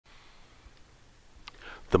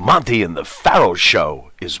The Monte and the Pharaoh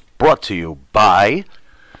Show is brought to you by...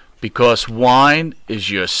 Because wine is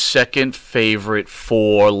your second favorite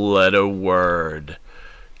four-letter word.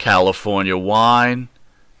 California wine,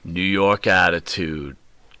 New York attitude.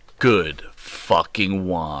 Good fucking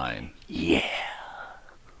wine. Yeah.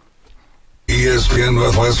 ESPN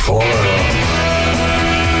Northwest Florida.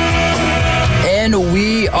 And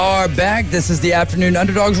we are back. This is the Afternoon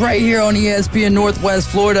Underdogs right here on ESPN Northwest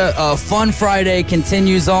Florida. Fun Friday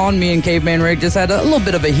continues on. Me and Caveman Rick just had a little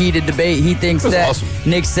bit of a heated debate. He thinks that awesome.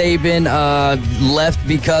 Nick Saban left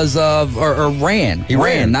because of, or ran. He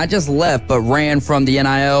ran, not just left, but ran from the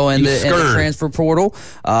NIL and the transfer portal.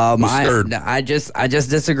 I just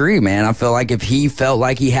disagree, man. I feel like if he felt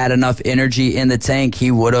like he had enough energy in the tank,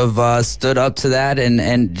 he would have stood up to that,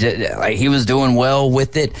 and he was doing well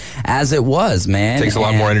with it as it was, man. It takes a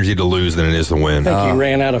lot more energy to lose than it is to win. I think he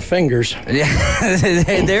ran out of fingers.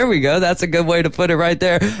 Yeah, there we go. That's a good way to put it right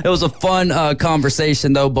there. It was a fun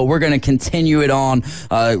conversation, though, but we're going to continue it on,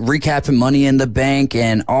 recapping Money in the Bank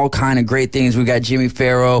and all kind of great things. We got Jimmy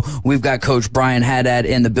Pharaoh. We've got Coach Brian Haddad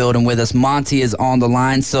in the building with us. Monty is on the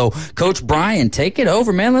line. So, Coach Brian, take it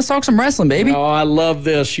over, man. Let's talk some wrestling, baby. Oh, I love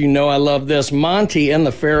this. You know I love this. Monty and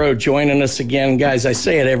the Pharaoh joining us again. Guys, I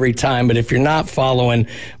say it every time, but if you're not following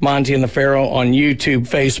Monty and the Pharaoh on YouTube,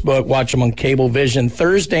 Facebook, watch them on Cablevision.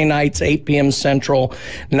 Thursday nights, 8 p.m. Central,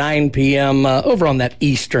 9 p.m. Over on that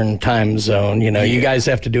Eastern time zone. You know, you guys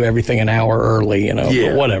have to do everything an hour early, you know,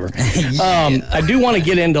 but whatever. I do want to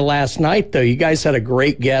get into last night, though. You guys had a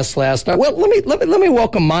great guest last night. Well, let me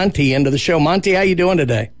welcome Monty into the show. Monty, how you doing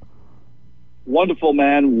today? Wonderful,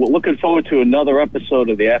 man. We're looking forward to another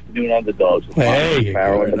episode of the Afternoon Underdogs with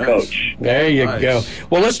Pharaoh and the coach. There you go.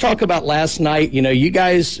 Well, let's talk about last night. You know, you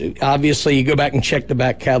guys, obviously, you go back and check the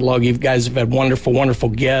back catalog. You guys have had wonderful, wonderful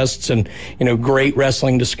guests and, you know, great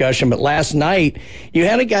wrestling discussion. But last night, you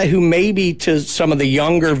had a guy who maybe to some of the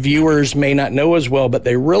younger viewers may not know as well, but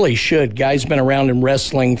they really should. Guy's been around in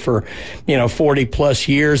wrestling for, 40-plus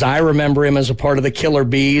years. I remember him as a part of the Killer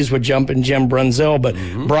Bees with Jumpin' Jim Brunzell. But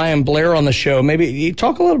Brian Blair on the show. Maybe you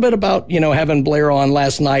talk a little bit about, having Blair on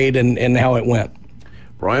last night and how it went.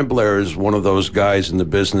 Brian Blair is one of those guys in the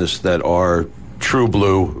business that are true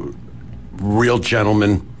blue, real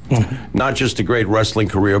gentlemen. Not just a great wrestling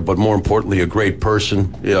career, but more importantly, a great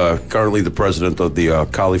person. Currently the president of the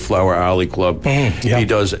Cauliflower Alley Club. He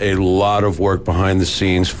does a lot of work behind the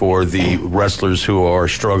scenes for the wrestlers who are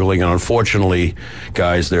struggling. And unfortunately,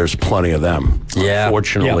 guys, there's plenty of them.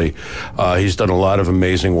 Unfortunately. He's done a lot of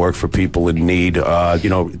amazing work for people in need.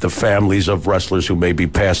 The families of wrestlers who may be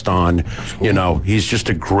passed on. He's just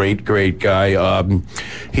a great, great guy.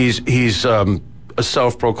 He's a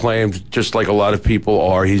self-proclaimed, just like a lot of people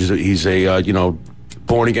are. He's a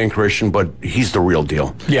born-again Christian, but he's the real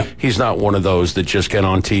deal. Yeah. He's not one of those that just get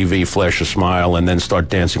on TV, flash a smile, and then start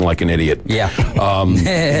dancing like an idiot. Yeah.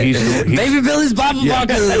 Baby Billy's Baba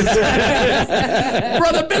Brother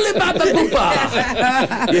Billy Baba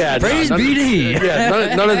Boopa. Yeah. Praise be to he.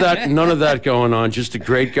 Yeah, none of that going on. Just a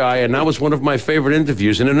great guy, and that was one of my favorite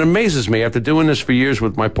interviews. And it amazes me, after doing this for years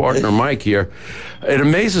with my partner Mike here, it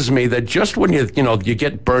amazes me that just when you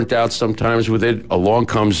get burnt out sometimes with it, along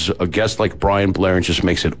comes a guest like Brian Blair and just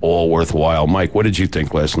makes it all worthwhile. Mike, what did you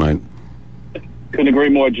think last night? Couldn't agree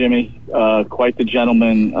more, Jimmy. Quite the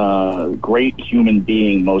gentleman, great human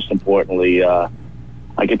being, most importantly.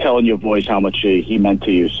 I could tell in your voice how much he meant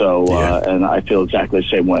to you. So, and I feel exactly the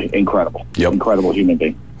same way. Incredible. Incredible human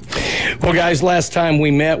being. Well, guys, last time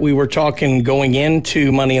we met, we were talking going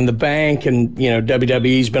into Money in the Bank, and,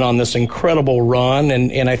 WWE's been on this incredible run,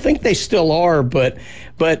 and I think they still are, but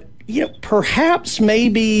perhaps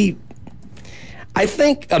maybe, I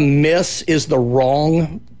think a miss is the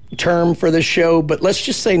wrong term for the show, but let's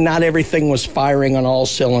just say not everything was firing on all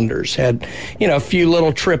cylinders. Had, a few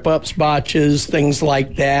little trip-ups, botches, things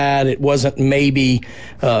like that. It wasn't maybe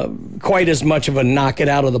quite as much of a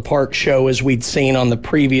knock-it-out-of-the-park show as we'd seen on the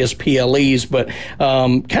previous PLEs, but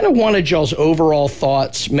kind of wanted y'all's overall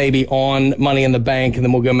thoughts maybe on Money in the Bank, and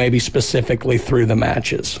then we'll go maybe specifically through the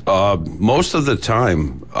matches. Most of the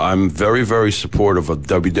time, I'm very, very supportive of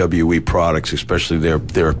WWE products, especially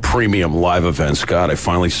their premium live events. God, I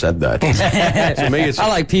finally said that. To me, I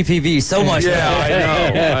like PPV so much.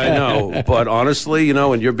 Yeah, I know. But honestly,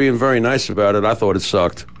 and you're being very nice about it, I thought it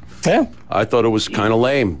sucked. Yeah. I thought it was kind of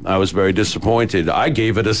lame. I was very disappointed. I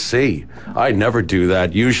gave it a C. I never do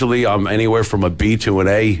that. Usually I'm anywhere from a B to an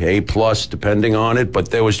A plus, depending on it.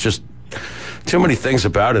 But there was just too many things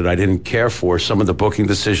about it I didn't care for. Some of the booking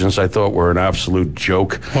decisions I thought were an absolute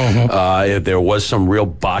joke. There was some real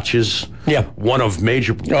botches. Yeah. One of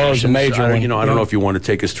major. Oh, it was a major one. I don't know if you want to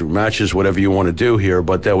take us through matches, whatever you want to do here,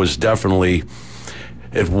 but there was definitely,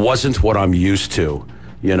 it wasn't what I'm used to.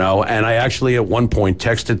 And I actually at one point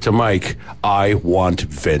texted to Mike, I want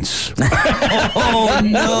Vince. Oh,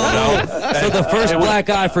 no. So the first black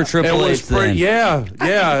eye for Triple H then. Yeah.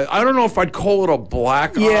 I don't know if I'd call it a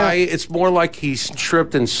black eye. It's more like he's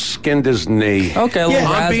tripped and skinned his knee. Okay,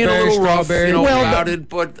 I'm being a little rough, Well, about it,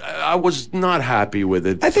 but I was not happy with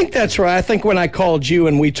it. I think that's right. I think when I called you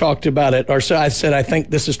and we talked about it, or so I said, I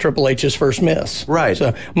think this is Triple H's first miss. Right.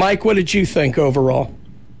 So, Mike, what did you think overall?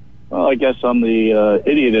 Well, I guess I'm the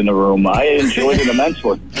idiot in the room. I enjoyed it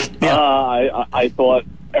immensely. I thought,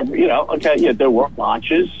 there were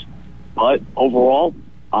botches, but overall,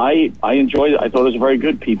 I enjoyed it. I thought it was a very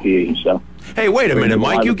good PPE. So, hey, wait a minute,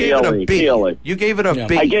 Mike. You gave it a B. You gave it a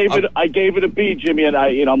B. I gave it a B, Jimmy, and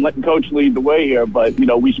I'm letting Coach lead the way here. But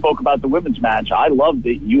we spoke about the women's match. I loved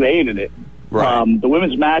it. You hated it. Right. The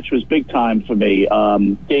women's match was big time for me.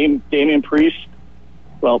 Damian Priest.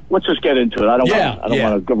 Well, let's just get into it. I don't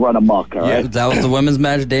want to run amok. All right. That was the women's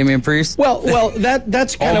match, Damian Priest. Well,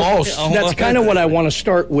 that's kind of what I want to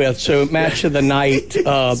start with. So, match of the night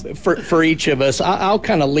for each of us. I'll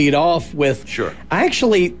kind of lead off with. Sure. I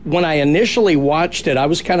actually, when I initially watched it, I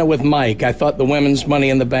was kind of with Mike. I thought the women's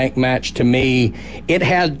Money in the Bank match, to me, it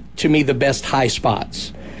had the best high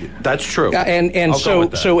spots. That's true. And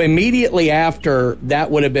so immediately after,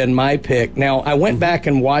 that would have been my pick. Now, I went back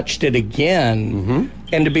and watched it again,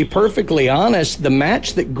 and to be perfectly honest, the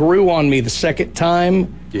match that grew on me the second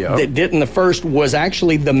time that didn't the first was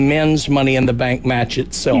actually the men's Money in the Bank match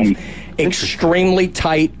itself. Extremely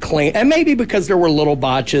tight, clean, and maybe because there were little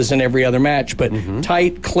botches in every other match, but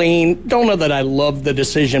tight, clean. Don't know that I loved the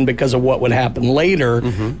decision because of what would happen later,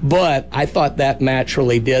 but I thought that match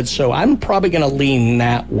really did. So I'm probably going to lean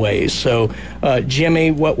that way. So,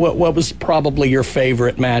 Jimmy, what was probably your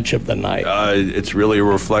favorite match of the night? It's really a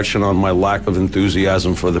reflection on my lack of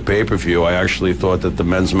enthusiasm for the pay-per-view. I actually thought that the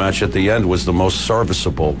men's match at the end was the most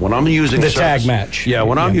serviceable. When I'm using the tag match. Yeah,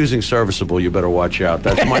 when I'm using serviceable, you better watch out.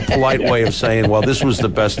 That's my polite way of saying, well, this was the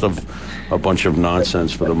best of a bunch of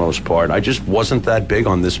nonsense for the most part. I just wasn't that big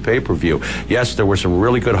on this pay-per-view. Yes, there were some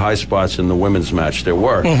really good high spots in the women's match. There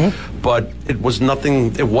were. But it was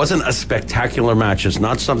nothing, it wasn't a spectacular match. It's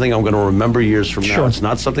not something I'm going to remember years from now. It's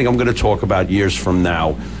not something I'm going to talk about years from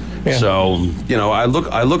now. Yeah. So, I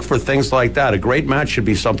look for things like that. A great match should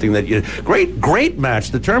be something that great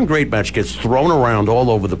match. The term great match gets thrown around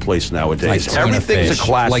all over the place nowadays. Like everything's a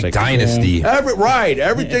classic. Like Dynasty.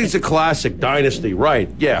 Everything's a classic. Dynasty, right.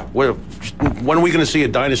 Yeah. When are we going to see a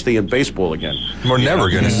Dynasty in baseball again? We're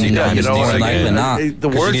never going to see Dynasty. Likely not.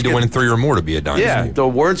 Because you need to win 3 or more to be a Dynasty. Yeah, the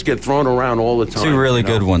words get thrown around all the time. 2 really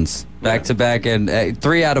good ones. Back to back, and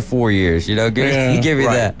 3 out of 4 years. Give you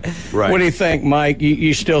that. Right. What do you think, Mike?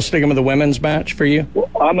 You still sticking with the women's match for you? Well,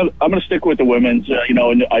 I'm gonna stick with the women's.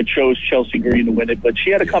 And I chose Chelsea Green to win it, but she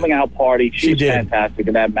had a coming out party. She was fantastic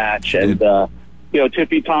in that match, and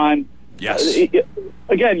Tiffy time. Yes.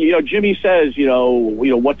 Again, Jimmy says,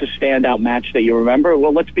 what's a standout match that you remember?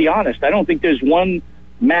 Well, let's be honest. I don't think there's one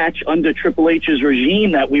match under Triple H's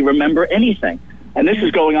regime that we remember anything. And this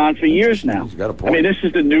is going on for years now. He's got a point. I mean, this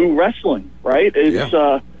is the new wrestling, right? It's,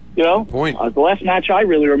 point. The last match I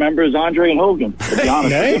really remember is Andre and Hogan, to be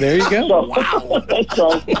honest. Hey, there you go. So,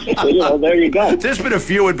 wow. There you go. There's been a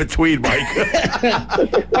few in between, Mike.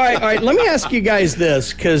 All right. Let me ask you guys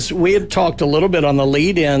this, because we had talked a little bit on the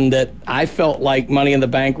lead-in that I felt like Money in the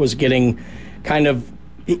Bank was getting kind of,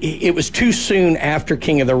 it was too soon after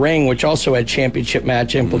King of the Ring, which also had championship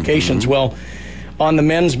match implications. Well, on the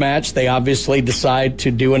men's match, they obviously decide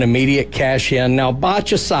to do an immediate cash in. Now,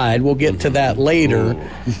 botch aside, we'll get to that later.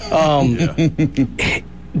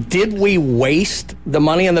 Did we waste the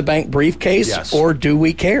Money in the Bank briefcase, or do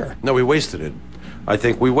we care? No, we wasted it. I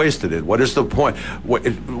think we wasted it. What is the point?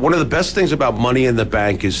 One of the best things about Money in the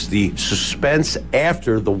Bank is the suspense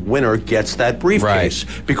after the winner gets that briefcase.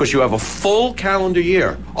 Right. Because you have a full calendar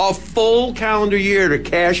year to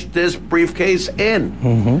cash this briefcase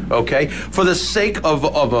in. Okay? For the sake of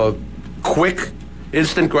a quick,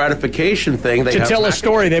 instant gratification thing. To tell a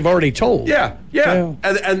story they've already told. Yeah.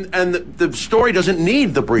 And the story doesn't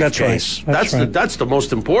need the briefcase. That's the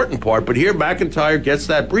most important part. But here, McIntyre gets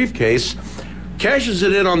that briefcase, cashes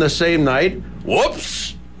it in on the same night,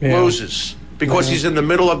 loses. because he's in the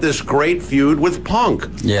middle of this great feud with Punk.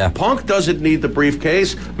 Yeah. Punk doesn't need the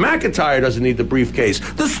briefcase. McIntyre doesn't need the briefcase.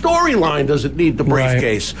 The storyline doesn't need the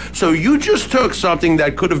briefcase. So you just took something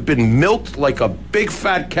that could have been milked like a big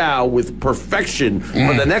fat cow with perfection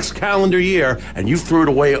for the next calendar year, and you threw it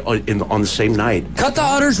away on the same night. Cut the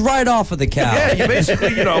udders right off of the cow. Yeah, you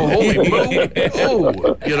basically, holy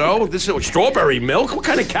moo. Oh, this is strawberry milk? What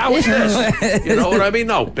kind of cow is this? You know what I mean?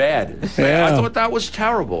 No, bad. Yeah. I thought that was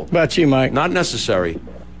terrible. What about you, Mike? Not necessary.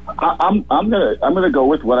 I'm gonna go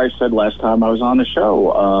with what I said last time I was on the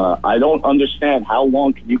show. I don't understand how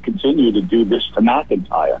long can you continue to do this to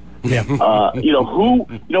McIntyre. Yeah.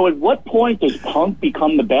 At what point does Punk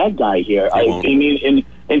become the bad guy here? I mean,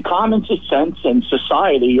 in common sense and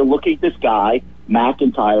society, you're looking at this guy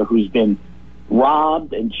McIntyre who's been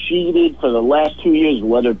robbed and cheated for the last 2 years,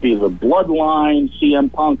 whether it be the Bloodline,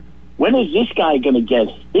 CM Punk. When is this guy going to get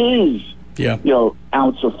his,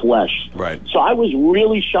 ounce of flesh? Right. So I was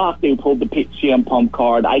really shocked they pulled the CM Punk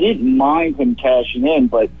card. I didn't mind him cashing in,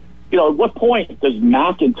 but, at what point does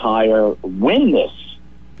McIntyre win this?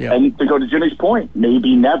 Yeah. And to go to Jimmy's point,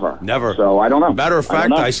 maybe never. Never. So I don't know. Matter of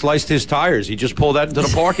fact, I sliced his tires. He just pulled that into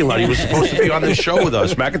the parking lot. He was supposed to be on this show with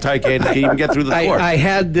us. McIntyre can't even get through the door. I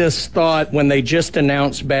had this thought when they just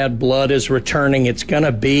announced Bad Blood is returning. It's going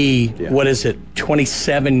to be,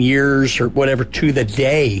 27 years or whatever to the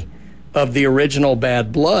day of the original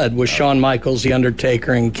Bad Blood with Shawn Michaels, The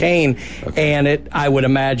Undertaker, and Kane. Okay. And I would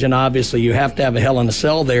imagine, obviously, you have to have a Hell in a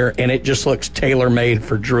Cell there, and it just looks tailor-made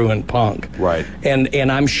for Drew and Punk. Right.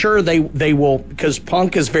 And I'm sure they will, because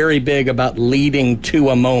Punk is very big about leading to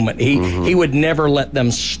a moment. He would never let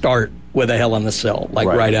them start with a Hell in the Cell,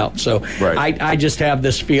 right out. So I just have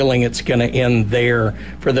this feeling it's going to end there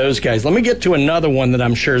for those guys. Let me get to another one that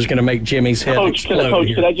I'm sure is going to make Jimmy's head explode.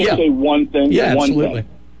 Coach, can I just say one thing? Yeah, one absolutely. Thing.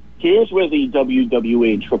 Here's where the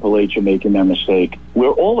WWE and Triple H are making their mistake.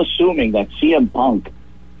 We're all assuming that CM Punk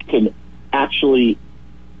can actually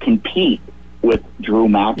compete with Drew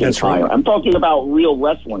McIntyre. That's right. I'm talking about real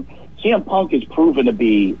wrestling. CM Punk is proven to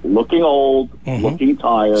be looking old, looking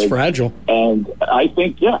tired. It's fragile. And I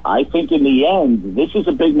think in the end, this is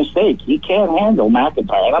a big mistake. He can't handle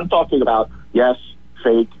McIntyre. And I'm talking about,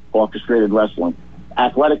 fake, orchestrated wrestling.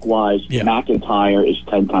 Athletic-wise, McIntyre is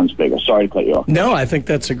 10 times bigger. Sorry to cut you off. No, I think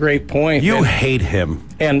that's a great point. You hate him.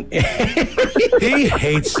 And he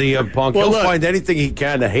hates CM Punk. He'll find anything he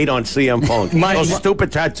can to hate on CM Punk. Those stupid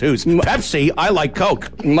tattoos. Pepsi, I like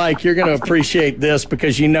Coke. Mike, you're going to appreciate this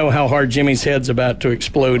because you know how hard Jimmy's head's about to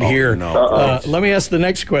explode here. No. Let me ask the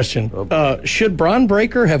next question. Should Braun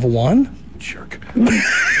Breaker have won? Jerk.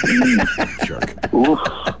 Jerk.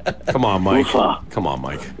 Come on, Mike. Come on,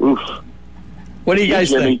 Mike. What do you guys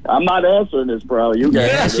think? I'm not answering this, bro. You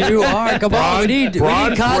guys. Yes, you are. Come on, we need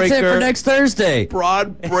content for next Thursday.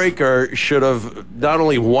 Braun Breaker should have not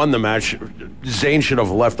only won the match, Zayn should have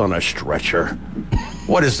left on a stretcher.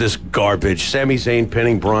 What is this garbage? Sami Zayn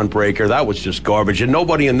pinning Braun Breaker. That was just garbage. And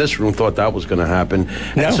nobody in this room thought that was going to happen.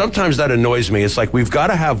 No. And sometimes that annoys me. It's like we've got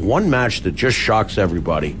to have one match that just shocks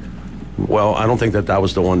everybody. Well, I don't think that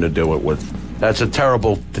was the one to do it with. That's a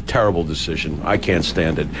terrible decision. I can't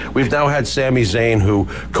stand it. We've now had Sami Zayn, who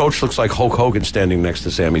Coach looks like Hulk Hogan standing next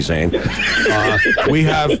to Sami Zayn. We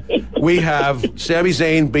have Sami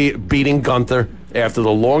Zayn beating Gunther after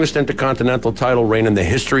the longest Intercontinental title reign in the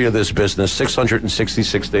history of this business,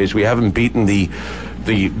 666 days. We haven't beaten the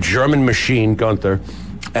German machine Gunther,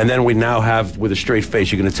 and then we now have, with a straight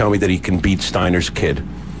face, you're going to tell me that he can beat Steiner's kid.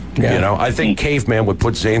 Yeah. I think Caveman would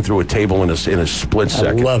put Zayn through a table in a split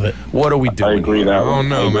second. I love it. What are we doing? I agree that. Oh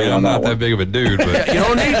no, man! I'm not that big of a dude. But you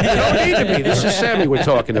don't need to be. This is Sammy we're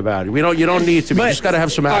talking about. You don't need to be. You just got to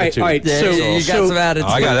have some attitude. All right. So you got some attitude.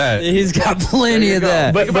 I got that. He's got plenty of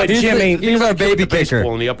that. But Jimmy, he's our baby kicker.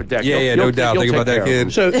 In the upper deck. Yeah, no doubt. Think about that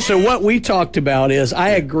kid. So what we talked about is I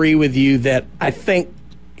agree with you that I think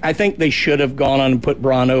they should have gone on and put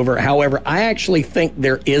Braun over. However, I actually think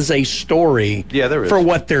there is a story there is. for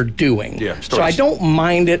what they're doing. Yeah, so I don't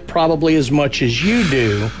mind it probably as much as you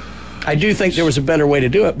do. I do think there was a better way to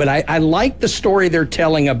do it, but I like the story they're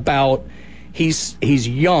telling about he's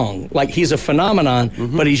young. Like, he's a phenomenon,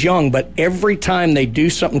 but he's young. But every time they do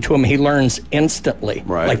something to him, he learns instantly.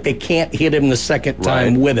 Right. Like, they can't hit him the second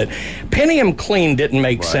time with it. Pinning him clean didn't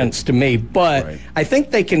make sense to me, but I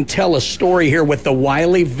think they can tell a story here with the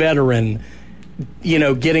wily veteran,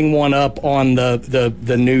 getting one up on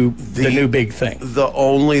the new big thing. The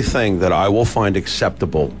only thing that I will find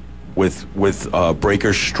acceptable with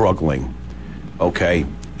Breaker struggling,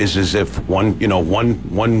 is as if one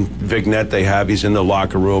vignette they have, he's in the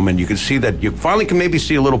locker room, and you can see that you finally can maybe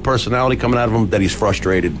see a little personality coming out of him, that he's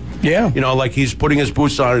frustrated. Yeah. Like he's putting his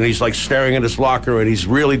boots on and he's like staring at his locker and he's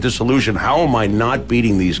really disillusioned. How am I not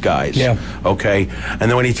beating these guys? Yeah. Okay. And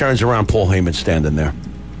then when he turns around, Paul Heyman's standing there.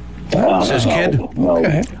 Says, kid,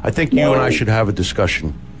 Okay. I think you and I should have a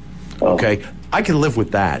discussion. Okay. I can live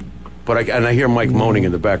with that. But I hear Mike moaning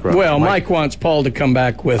in the background. Well, Mike wants Paul to come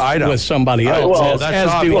back with somebody else,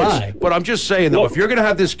 as do I. But I'm just saying, though, if you're going to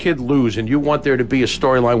have this kid lose and you want there to be a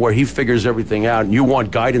storyline where he figures everything out and you want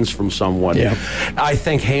guidance from someone, I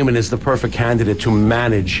think Heyman is the perfect candidate to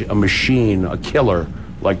manage a machine, a killer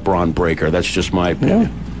like Braun Breaker. That's just my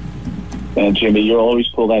opinion. And Jimmy, you always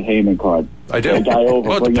pull that Heyman card. I do. Get a guy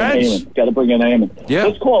over, bring in Heyman. Got to bring in Heyman. Yeah.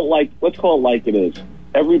 Let's call it like it is.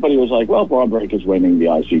 Everybody was like, well, Braun Breaker's winning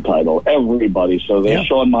the IC title. Everybody. So there's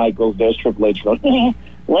Shawn Michaels, there's Triple H going,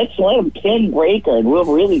 let's let him pin Breaker, and we'll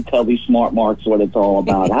really tell these smart marks what it's all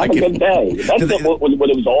about. Have a good day. That's what it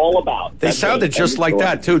was all about. They sounded just like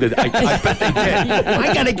that, too. I bet they did.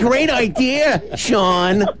 I got a great idea,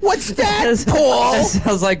 Sean. What's that, Paul? That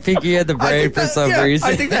sounds like Pinky at the Brave for some reason.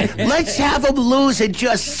 I think let's have him lose and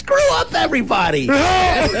just screw up everybody.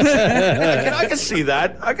 I can see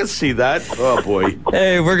that. I can see that. Oh, boy.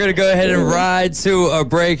 Hey, we're going to go ahead and ride to a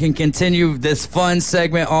break and continue this fun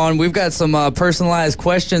segment on. We've got some personalized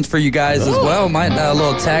questions for you guys as well. Might a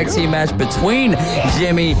little tag team match between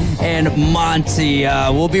Jimmy and Monty.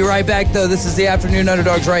 We'll be right back, though. This is the Afternoon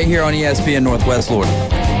Underdogs right here on ESPN Northwest Florida.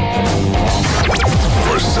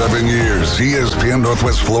 For 7 years, ESPN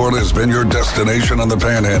Northwest Florida has been your destination on the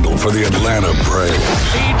Panhandle for the Atlanta Braves.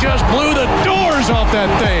 He just blew the doors off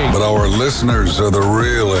that thing. But our listeners are the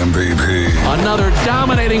real MVP. Another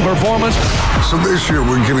dominating performance. So this year,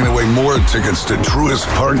 we're giving away more tickets to Truist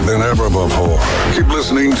Park than ever before. Keep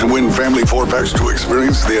listening to win family 4-packs to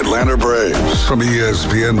experience the Atlanta Braves. From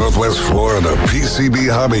ESPN Northwest Florida, PCB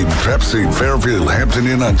Hobby, Pepsi, Fairfield, Hampton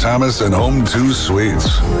Inn on Thomas, and Home 2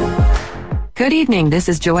 Suites. Good evening. This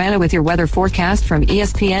is Joanna with your weather forecast from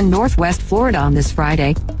ESPN Northwest Florida on this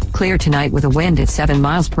Friday. Clear tonight with a wind at 7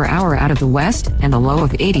 miles per hour out of the west and a low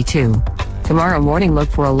of 82. Tomorrow morning, look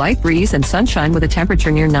for a light breeze and sunshine with a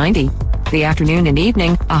temperature near 90. The afternoon and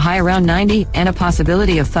evening, a high around 90 and a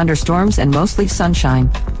possibility of thunderstorms and mostly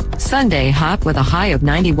sunshine. Sunday, hot with a high of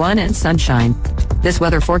 91 and sunshine. This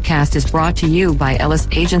weather forecast is brought to you by Ellis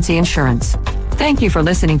Agency Insurance. Thank you for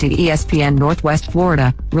listening to ESPN Northwest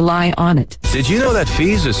Florida. Rely on it. Did you know that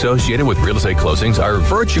fees associated with real estate closings are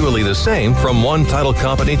virtually the same from one title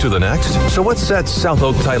company to the next? So what sets South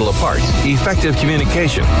Oak Title apart? Effective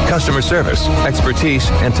communication, customer service, expertise,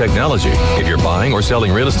 and technology. If you're buying or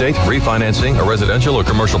selling real estate, refinancing a residential or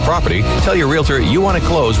commercial property, tell your realtor you want to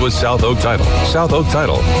close with South Oak Title. South Oak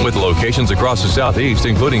Title, with locations across the Southeast,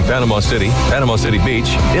 including Panama City Beach,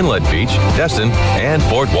 Inlet Beach, Destin, and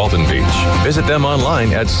Fort Walton Beach. Visit them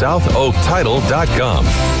online at southoaktitle.com.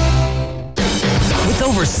 With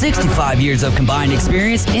over 65 years of combined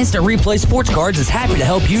experience, Instant Replay Sports Cards is happy to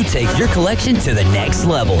help you take your collection to the next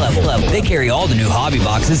level. They carry all the new hobby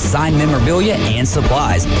boxes, signed memorabilia, and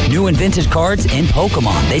supplies. New and vintage cards and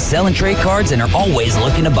Pokemon. They sell and trade cards and are always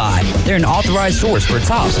looking to buy. They're an authorized source for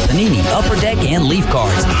Topps, Panini, Upper Deck, and Leaf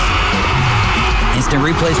cards. Instant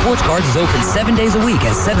Replay Sports Cards is open 7 days a week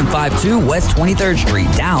at 752 West 23rd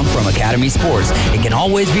Street, down from Academy Sports. It can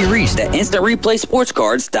always be reached at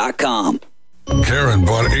InstantReplaySportsCards.com. Karen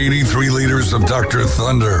bought 83 liters of Dr.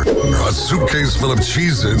 Thunder, a suitcase full of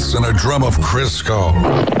Cheez-Its, and a drum of Crisco.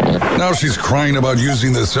 Now she's crying about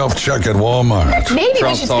using the self-check at Walmart. Maybe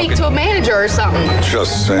we should speak to a manager or something.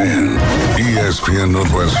 Just saying. ESPN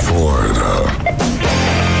Northwest Florida.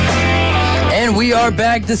 And we are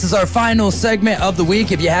back. This is our final segment of the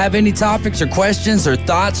week. If you have any topics or questions or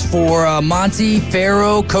thoughts for Monte,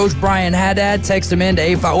 Pharaoh, Coach Brian Haddad, text him in to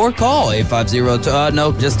 85 or call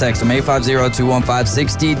 850. Just text him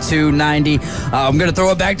 850-215-6290. I'm going to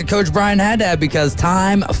throw it back to Coach Brian Haddad because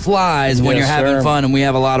time flies when you're having fun, and we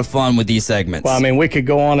have a lot of fun with these segments. Well, I mean, we could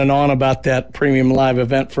go on and on about that premium live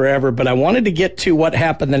event forever, but I wanted to get to what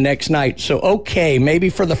happened the next night. So, okay, maybe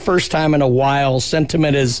for the first time in a while,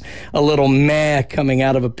 sentiment is a little meh coming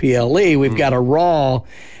out of a PLE. We've got a Raw,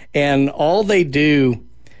 and all they do,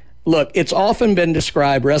 look, it's often been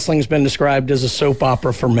described, wrestling's been described as a soap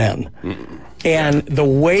opera for men. And the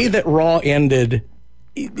way that Raw ended,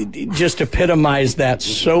 it just epitomized that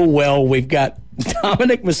so well. We've got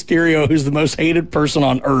Dominic Mysterio, who's the most hated person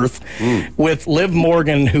on earth, with Liv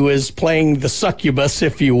Morgan, who is playing the succubus,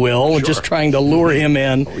 if you will, just trying to lure him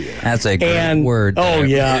in. That's a great word. Oh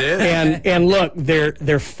yeah, and look,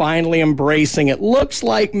 they're finally embracing it. Looks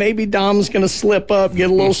like maybe Dom's going to slip up, get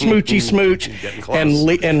a little smoochy smooch,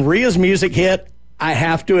 and Rhea's music hit. I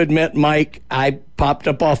have to admit, Mike, I popped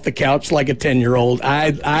up off the couch like a 10-year-old.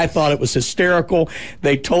 I thought it was hysterical.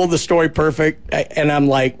 They told the story perfect, and I'm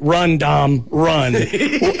like, run, Dom, run.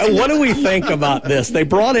 What do we think about this? They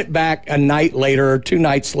brought it back a night later or 2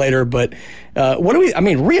 nights later, but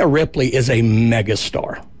Rhea Ripley is a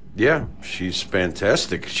megastar. Yeah, she's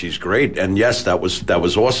fantastic. She's great. And yes, that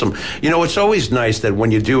was awesome. You know, it's always nice that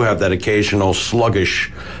when you do have that occasional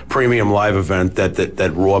sluggish premium live event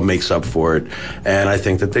that Raw makes up for it. And I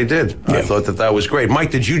think that they did. Yeah. I thought that was great.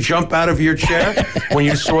 Mike, did you jump out of your chair when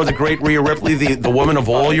you saw the great Rhea Ripley, the woman of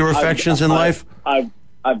all your affections in life?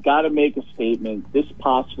 I've got to make a statement. This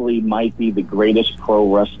possibly might be the greatest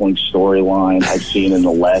pro wrestling storyline I've seen in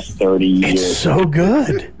the last 30 years. It's so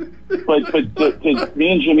good. But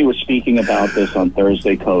me and Jimmy were speaking about this on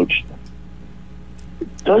Thursday, Coach.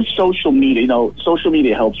 Does social media, social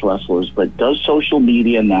media helps wrestlers, but does social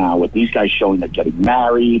media now, with these guys showing they're getting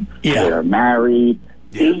married, they're married,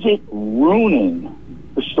 is it ruining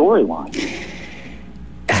the storyline?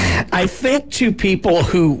 I think to people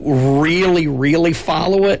who really, really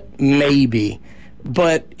follow it, maybe.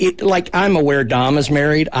 But I'm aware Dom is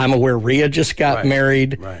married. I'm aware Rhea just got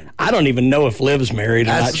married. Right. I don't even know if Liv's married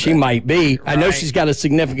or not. She might be. Right. I know she's got a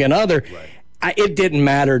significant other. Right. It didn't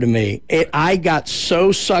matter to me. I got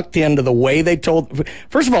so sucked into the way they told.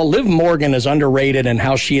 First of all, Liv Morgan is underrated in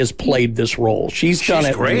how she has played this role. She's done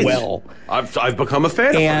it great. Well. I've become a fan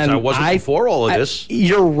of hers. I wasn't before all of this.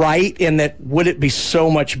 You're right in that. Would it be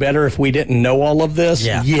so much better if we didn't know all of this?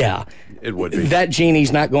 Yeah. It would be. That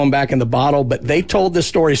genie's not going back in the bottle, but they told this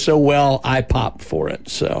story so well, I popped for it.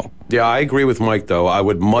 So yeah, I agree with Mike, though. I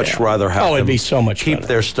would much rather have them it'd be so much keep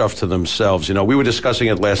their stuff to themselves. You know, we were discussing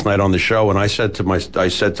it last night on the show, and I said to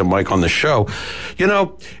Mike on the show,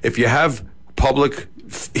 if you have public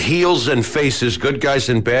heels and faces, good guys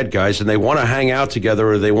and bad guys, and they want to hang out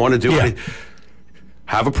together or they want to do it,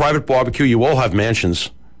 have a private barbecue. You all have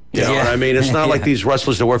mansions. You know what I mean? It's not like these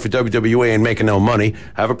wrestlers that work for WWE ain't making no money.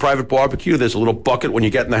 Have a private barbecue. There's a little bucket when you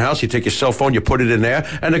get in the house. You take your cell phone, you put it in there,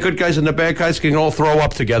 and the good guys and the bad guys can all throw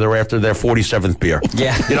up together after their 47th beer.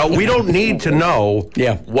 Yeah. We don't need to know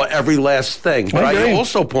what every last thing. But I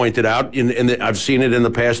also pointed out, I've seen it in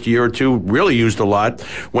the past year or two, really used a lot,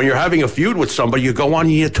 when you're having a feud with somebody, you go on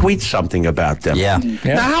and you tweet something about them. Yeah.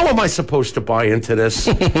 Now, how am I supposed to buy into this?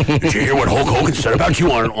 Did you hear what Hulk Hogan said about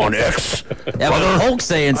you on X? Yeah, but Hulk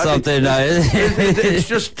saying something. It's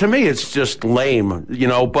just, to me, it's just lame,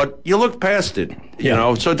 but you look past it,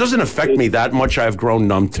 so it doesn't affect me that much. I've grown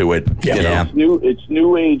numb to it. It's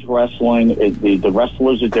new age wrestling. The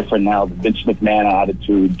wrestlers are different now. The Vince McMahon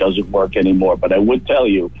attitude doesn't work anymore. But I would tell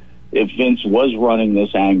you, if Vince was running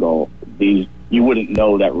this angle, you wouldn't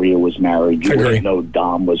know that Rhea was married. You wouldn't know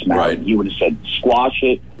Dom was married. Right. You would have said, squash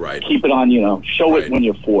it. Right. Keep it on, show it when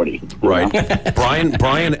you're 40. Right.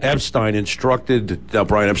 Brian Epstein instructed,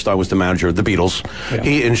 Brian Epstein was the manager of the Beatles. Yeah.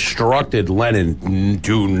 He instructed Lennon,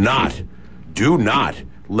 do not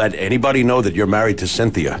let anybody know that you're married to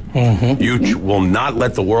Cynthia. Mm-hmm. You will not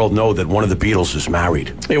let the world know that one of the Beatles is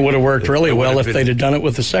married. It would have worked really well if they'd have done it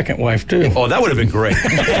with the second wife, too. Oh, that would have been great.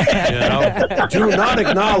 Do not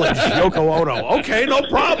acknowledge Yoko Ono. Okay, no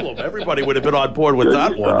problem. Everybody would have been on board with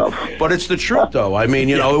that one. But it's the truth, though. I mean,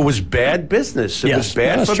 it was bad business. It was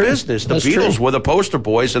bad for business. The Beatles were the poster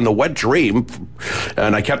boys in the wet dream,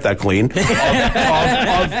 and I kept that clean,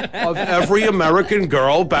 of every American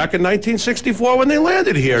girl back in 1964 when they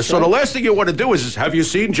landed here. So the last thing you want to do is have you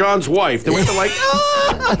seen John's wife? They're like,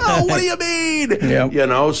 what do you mean?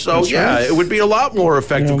 It would be a lot more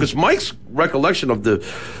effective because Mike's recollection of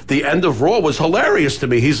the end of Raw was hilarious to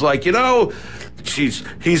me. He's like,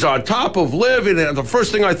 he's on top of Liv, and the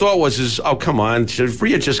first thing I thought was, oh, come on,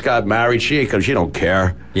 Rhea just got married. She don't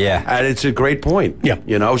care. Yeah. And it's a great point.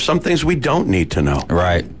 Yeah. Some things we don't need to know.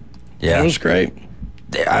 Right. Yeah. That was great.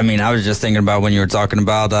 I mean, I was just thinking about when you were talking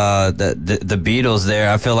about the Beatles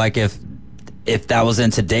there. I feel like if that was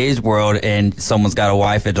in today's world and someone's got a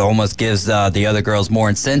wife, it almost gives the other girls more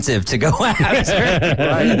incentive to go after.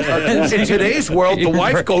 Right. In today's world, the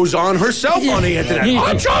wife goes on herself on the internet.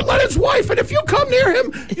 I'm John Lennon's wife, and if you come near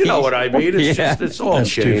him, you know what I mean. It's just, it's all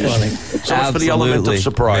changed. Too funny. So it's for the element of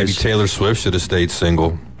surprise. Maybe Taylor Swift should have stayed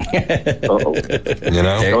single. Uh-oh. You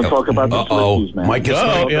know? Don't talk about the Swifties, man. Mike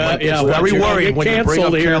gets very worried when you bring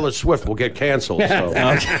up Taylor Swift. We'll get canceled. So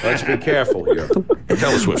let's be careful here.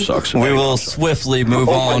 Taylor Swift sucks. We will swiftly move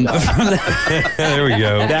on. There we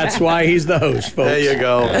go. That's why he's the host, folks. There you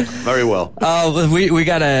go. Very well. We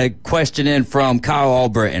got a question in from Kyle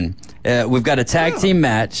Albritton. We've got a tag team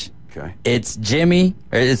match. Okay.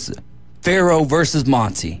 It's Pharaoh versus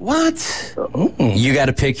Monte. What? You got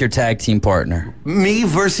to pick your tag team partner. Me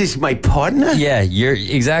versus my partner? Yeah, you're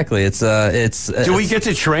exactly. Do we get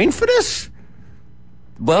to train for this?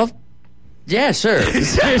 Well, yeah, sure.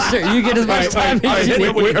 Sure. You get as much time as you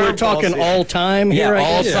need. We're talking all time here. Yeah,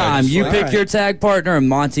 all time. You pick your tag partner, and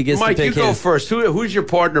Monte gets to pick his. Mike, you go first. Who's your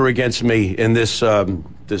partner against me in this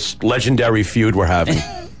this legendary feud we're having?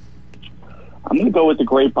 I'm going to go with the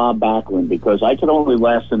great Bob Backlund because I could only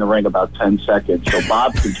last in the ring about 10 seconds, so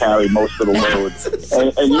Bob can carry most of the load.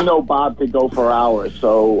 And you know Bob could go for hours,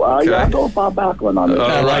 so I'll go with Bob Backlund on this.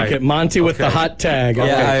 I like it. Monte with the hot tag.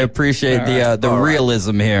 Yeah, I appreciate the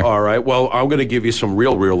realism here. All right, well, I'm going to give you some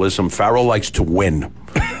real realism. Pharaoh likes to win,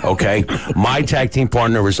 okay? My tag team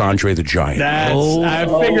partner is Andre the Giant. I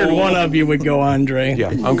figured one of you would go Andre.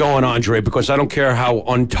 Yeah, I'm going Andre because I don't care how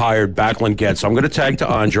untired Backlund gets. I'm going to tag to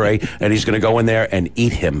Andre, and he's going to go in there and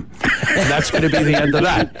eat him. And that's going to be the end of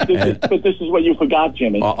that. But this is what you forgot,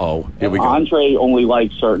 Jimmy. Uh-oh, here we go. Andre only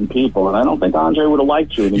likes certain people, and I don't think Andre would have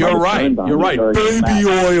liked you. You're right. Baby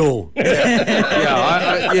oil.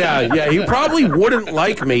 Yeah. He probably wouldn't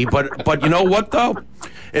like me, but you know what, though?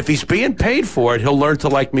 If he's being paid for it, he'll learn to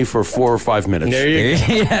like me for 4 or 5 minutes. There you go.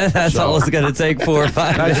 Yeah, that's all it's going to take, 4 or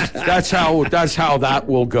 5 minutes. That's how that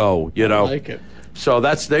will go, you know. I like it. So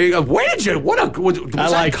there you go. Where did you? Was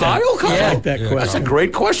that Kyle? I like that question. That's a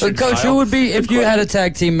great question, Coach, Kyle. who would be if you had a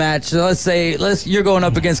tag team match? Let's say you're going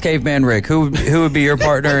up against Caveman Rick. Who would be your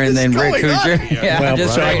partner, and then Rick who's your? Yeah, well,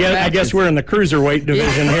 so I guess we're in the cruiserweight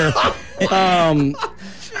division here.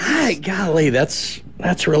 Golly, that's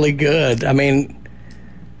really good. I mean,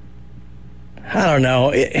 I don't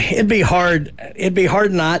know. It'd be hard. It'd be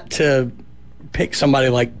hard not to pick somebody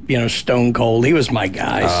like Stone Cold. He was my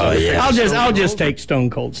guy. So I'll just take Stone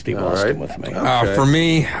Cold Steve Austin with me. For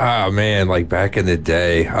me, man, like back in the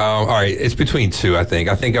day. All right, it's between two. I think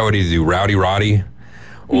I would either do Rowdy Roddy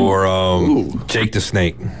or Jake the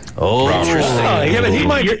Snake.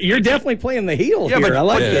 You're definitely playing the heel here. But, I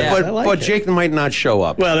like that. But Jake might not show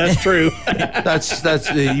up. Well, that's true. But I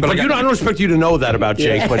don't expect you to know that about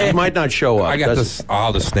Jake, but he might not show up. I got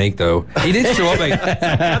the Snake, though. He didn't show up.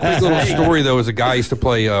 This little story, though, is a guy used to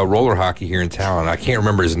play roller hockey here in town. I can't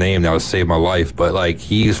remember his name. That would save my life. But,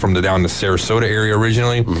 he's from down the Sarasota area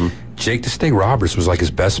originally. Mm-hmm. Jake the Snake Roberts was, his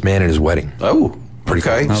best man at his wedding. Oh.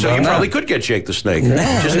 Okay, so you probably could get Jake the Snake.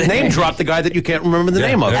 Just name drop the guy that you can't remember the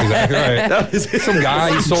name of. Exactly right. Some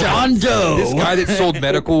guy he sold John Doe. This guy that sold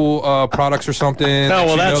medical products or something. Oh,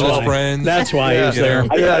 well, that's why. Friends. That's why he was there.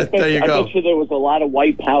 There you go. I bet you there was a lot of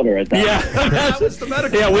white powder at that. Yeah, that was the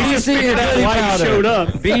medical. Yeah, we just figured that light showed up.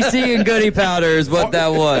 BC and Goody Powder is what that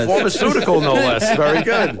was. Pharmaceutical, no less. Very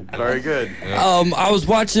good. Very good. I was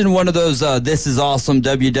watching one of those This Is Awesome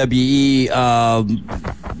WWE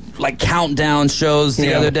countdown shows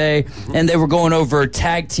the other day, and they were going over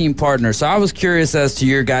tag team partners. So I was curious as to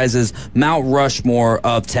your guys' Mount Rushmore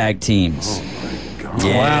of tag teams. Oh my God.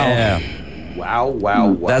 Yeah.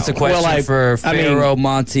 Wow. That's a question for Pharaoh,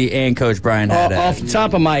 Monte, and Coach Brian Haddad. Off the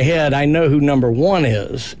top of my head, I know who number one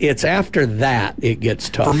is. It's after that it gets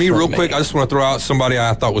tough. For me, real quick, I just want to throw out somebody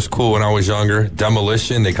I thought was cool when I was younger.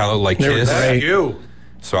 Demolition. They kind of look like Kiss. Thank you.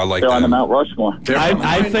 So I like They're them. on the Mount Rushmore.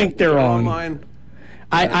 I think they're on.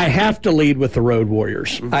 I have to lead with the Road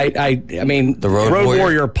Warriors. I mean, the Road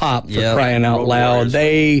Warrior pop for crying out loud.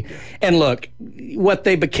 And look, what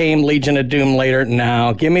they became, Legion of Doom later.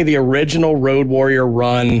 Now, give me the original Road Warrior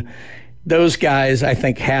run. Those guys, I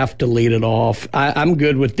think, have to lead it off. I'm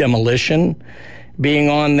good with Demolition being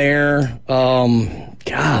on there.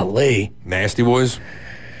 Golly, Nasty Boys.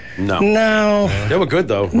 No. They were good,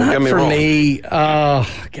 though. Not for me.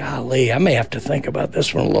 Golly, I may have to think about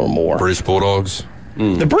this one a little more. British Bulldogs.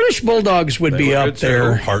 The British Bulldogs would be up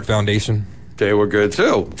there. Heart Foundation. They were good,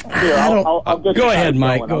 too. Go ahead,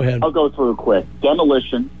 Mike. Go ahead. I'll go through quick.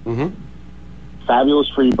 Demolition. Mm-hmm. Fabulous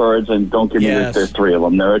Freebirds, and don't give me this, there's 3 of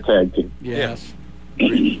them. They're a tag team. Yes.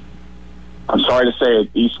 I'm sorry to say it,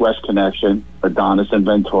 East-West Connection, Adonis and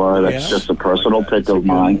Ventura. That's just a personal pick of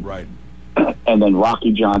mine. Right. and then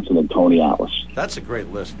Rocky Johnson and Tony Atlas. That's a great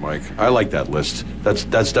list, Mike. I like that list. That's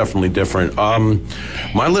definitely different.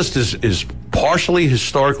 My list is partially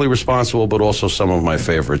historically responsible, but also some of my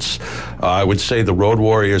favorites. I would say the Road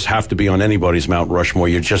Warriors have to be on anybody's Mount Rushmore.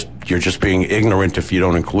 You're just being ignorant if you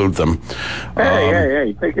don't include them.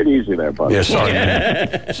 Hey, take it easy there, buddy. Yeah, sorry,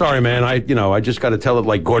 man. Sorry, man. I just got to tell it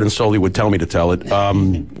like Gordon Soley would tell me to tell it.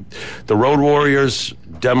 The Road Warriors,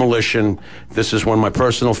 Demolition. This is when my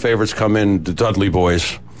personal favorites come in. The Dudley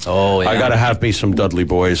Boys. Oh, yeah. I got to have me some Dudley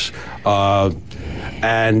Boys.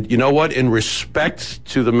 And you know what? In respect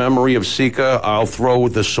to the memory of Sika, I'll throw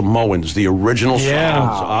the Samoans, the original Samoans,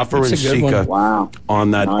 Offer and Sika on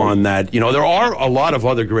that. Nice. On that. You know, there are a lot of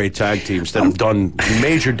other great tag teams that have done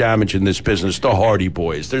major damage in this business. The Hardy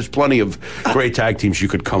Boys. There's plenty of great tag teams you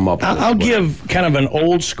could come up with. I'll give kind of an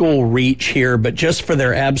old school reach here, but just for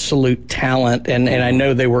their absolute talent, and I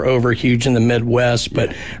know they were over huge in the Midwest,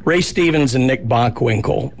 but Ray Stevens and Nick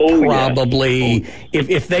Bockwinkel probably,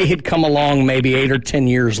 if they had come along maybe 8 or 10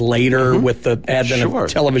 years later with the advent of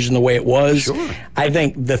television the way it was, I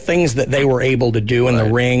think the things that they were able to do in the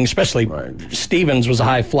ring, especially Stevens was a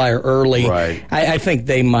high flyer early, I think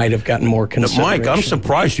they might have gotten more consideration. Mike, I'm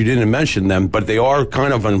surprised you didn't mention them, but they are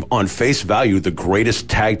kind of on face value the greatest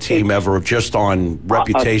tag team ever, just on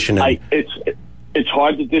reputation. It's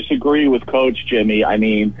hard to disagree with Coach Jimmy. I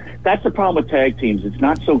mean, that's the problem with tag teams. It's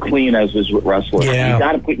not so clean as is with wrestling. Yeah. You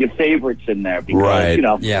got to put your favorites in there because, you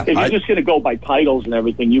know, if you're just going to go by titles and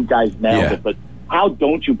everything, you guys nailed it. But how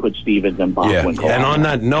don't you put Stevens and Bockwinkel? And on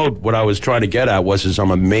that note, what I was trying to get at was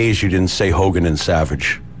I'm amazed you didn't say Hogan and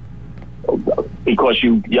Savage. Because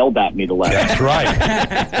you yelled at me the last That's right.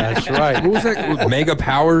 That's right. What was that? Mega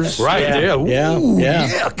Powers? Right.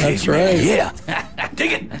 Yeah. That's right. Yeah.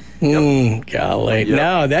 Dig it. Golly.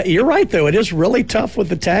 No, you're right, though. It is really tough with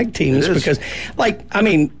the tag teams because, like, I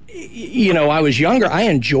mean, you know, I was younger. I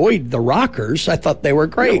enjoyed the Rockers. I thought they were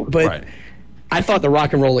great. But I thought the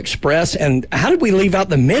Rock and Roll Express, and how did we leave out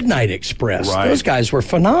the Midnight Express? Those guys were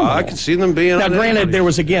phenomenal. I could see them being. Now, granted, there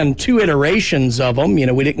was again 2 iterations of them. You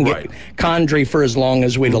know, we didn't get Condrey for as long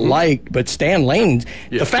as we'd have liked, but Stan Lane.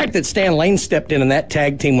 The fact that Stan Lane stepped in and that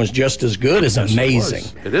tag team was just as good is amazing.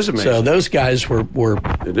 It is amazing. So those guys were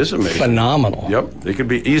it is amazing. Phenomenal. Yep, they could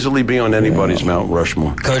easily be on anybody's Mount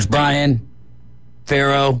Rushmore. Coach Brian,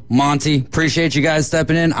 Pharaoh, Monty, appreciate you guys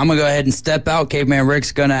stepping in. I'm going to go ahead and step out. Caveman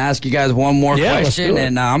Rick's going to ask you guys one more question,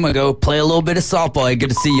 and I'm going to go play a little bit of softball. Hey, good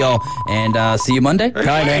to see y'all, and see you Monday.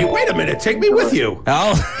 Hey, wait a minute. Take me with you.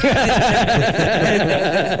 Oh.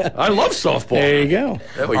 I love softball. There you go.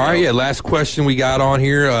 All right, last question we got on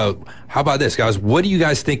here. How about this, guys? What do you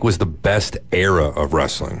guys think was the best era of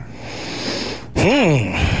wrestling?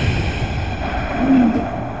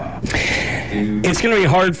 It's going to be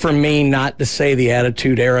hard for me not to say the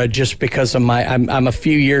Attitude Era just because of I'm a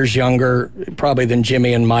few years younger probably than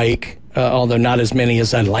Jimmy and Mike, although not as many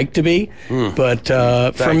as I'd like to be. But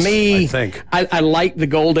for me, I like the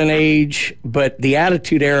Golden Age, but the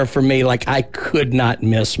Attitude Era for me, like I could not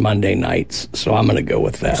miss Monday nights, so I'm going to go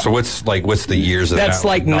with that. So what's the years of that? That's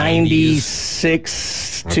like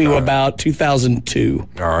 96 to about 2002.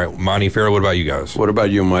 All right, Monty, Pharaoh, what about you guys? What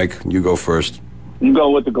about you, Mike? You go first. You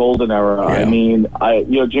go with the Golden Era. I mean,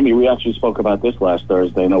 Jimmy, we actually spoke about this last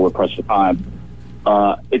Thursday. I know we're pressed for time.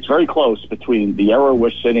 It's very close between the era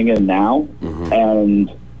we're sitting in now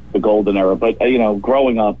and the Golden Era. But,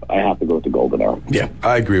 growing up, I have to go with the Golden Era. Yeah,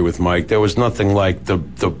 I agree with Mike. There was nothing like the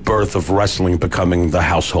birth of wrestling becoming the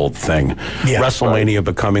household thing. WrestleMania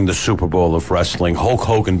becoming the Super Bowl of wrestling. Hulk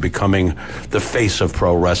Hogan becoming the face of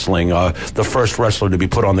pro wrestling. The first wrestler to be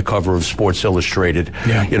put on the cover of Sports Illustrated.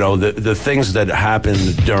 You know, the things that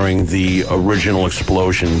happened during the original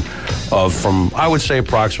explosion from, I would say,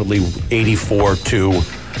 approximately 84 to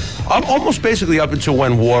almost basically up until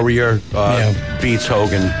when Warrior beats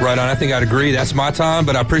Hogan. Right on. I think I'd agree. That's my time,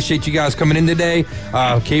 but I appreciate you guys coming in today.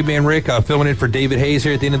 Caveman Rick filling in for David Hayes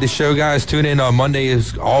here at the end of the show, guys. Tune in on Monday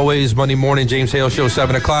as always. Monday morning, James Hale Show,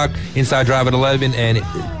 7 o'clock. Inside Drive at 11. And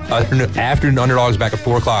afternoon Underdogs back at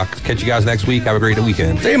 4 o'clock. Catch you guys next week. Have a great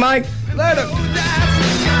weekend. See you, Mike. Later.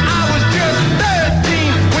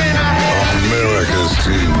 America's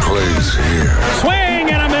team plays here. Swing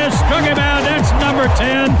and a miss. Struck him out. That's number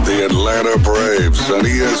 10. The Atlanta Braves on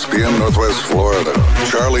ESPN Northwest Florida.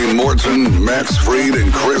 Charlie Morton, Max Fried,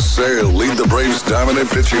 and Chris Sale lead the Braves' dominant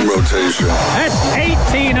pitching rotation. That's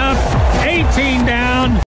 18 up, 18 down.